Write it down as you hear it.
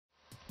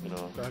You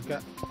know, Okay.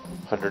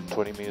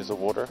 120 meters of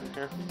water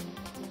here.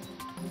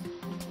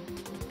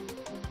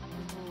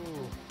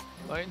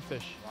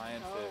 Lionfish.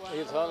 Lionfish.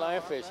 It's all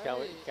lionfish.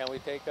 Can we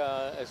take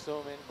a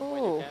zoom in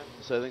when you can?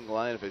 So I think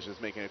lionfish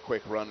is making a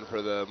quick run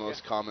for the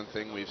most common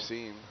thing we've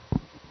seen.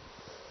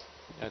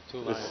 Yeah,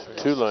 two There's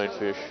lionfish. 2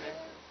 lionfish.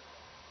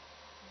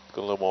 Got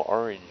a little more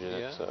orange in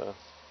it.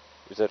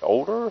 Is that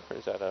older? Or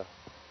is that an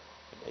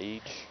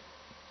age?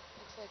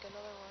 Looks like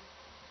another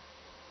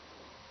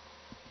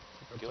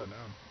one. Kill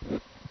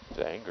it. It's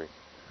angry.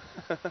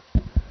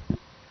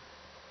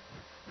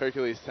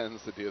 Hercules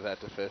tends to do that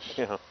to fish.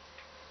 Yeah.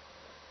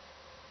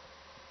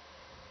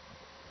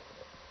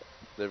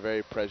 They're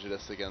very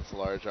prejudiced against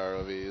large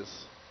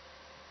ROVs.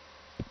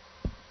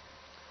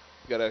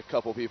 Got a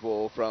couple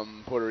people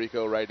from Puerto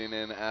Rico writing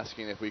in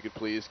asking if we could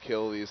please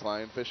kill these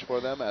lionfish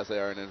for them, as they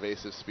are an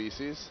invasive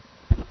species.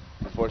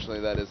 Unfortunately,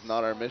 that is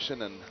not our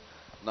mission and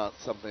not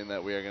something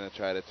that we are going to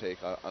try to take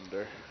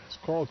under. This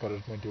coral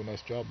cutter's going to do a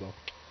nice job, though.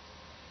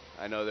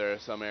 I know there are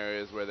some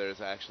areas where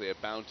there's actually a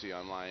bounty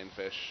on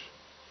lionfish.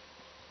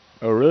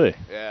 Oh, really?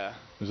 Yeah.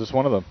 Is this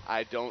one of them?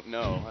 I don't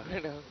know.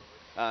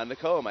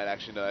 Nicole might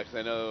actually know that, because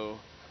I know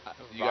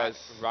you guys.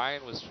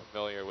 Ryan was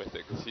familiar with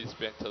it because he's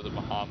been to the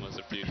Bahamas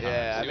a few times.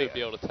 Yeah, he would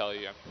be able to tell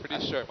you. I'm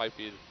pretty sure it might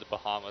be the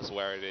Bahamas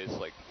where it is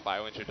like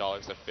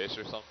 $500 a fish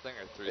or something,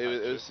 or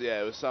 $300.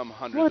 It was some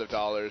hundreds of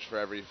dollars for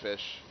every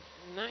fish.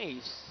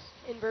 Nice.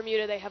 In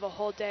Bermuda, they have a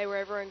whole day where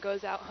everyone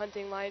goes out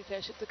hunting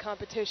lionfish. It's a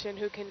competition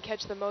who can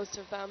catch the most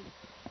of them.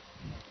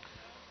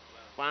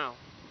 Wow.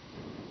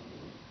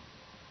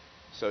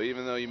 So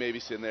even though you may be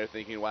sitting there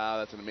thinking, wow,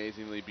 that's an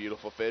amazingly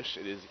beautiful fish,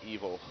 it is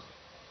evil.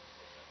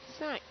 It's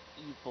not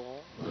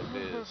evil. It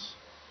is.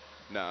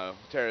 No,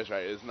 Tara's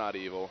right, it is not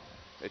evil.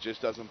 It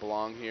just doesn't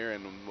belong here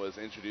and was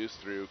introduced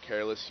through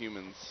careless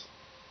humans.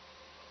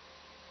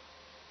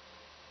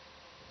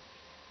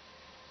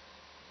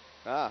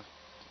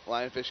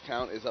 Lionfish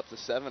count is up to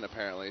 7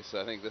 apparently, so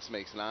I think this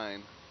makes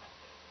 9.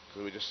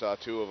 Because we just saw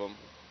 2 of them.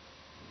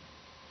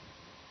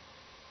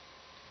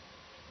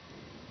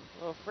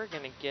 Well, if we're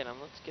gonna get them,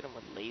 let's get them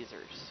with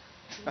lasers.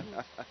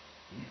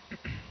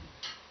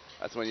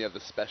 That's when you have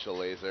the special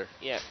laser.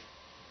 Yep.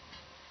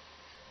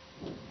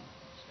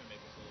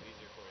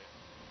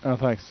 Oh,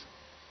 thanks.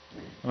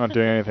 I'm not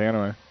doing anything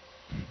anyway.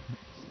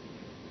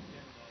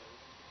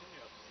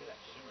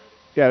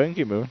 Yeah, we can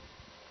keep moving.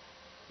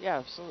 Yeah,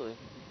 absolutely.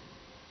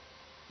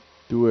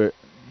 Do it.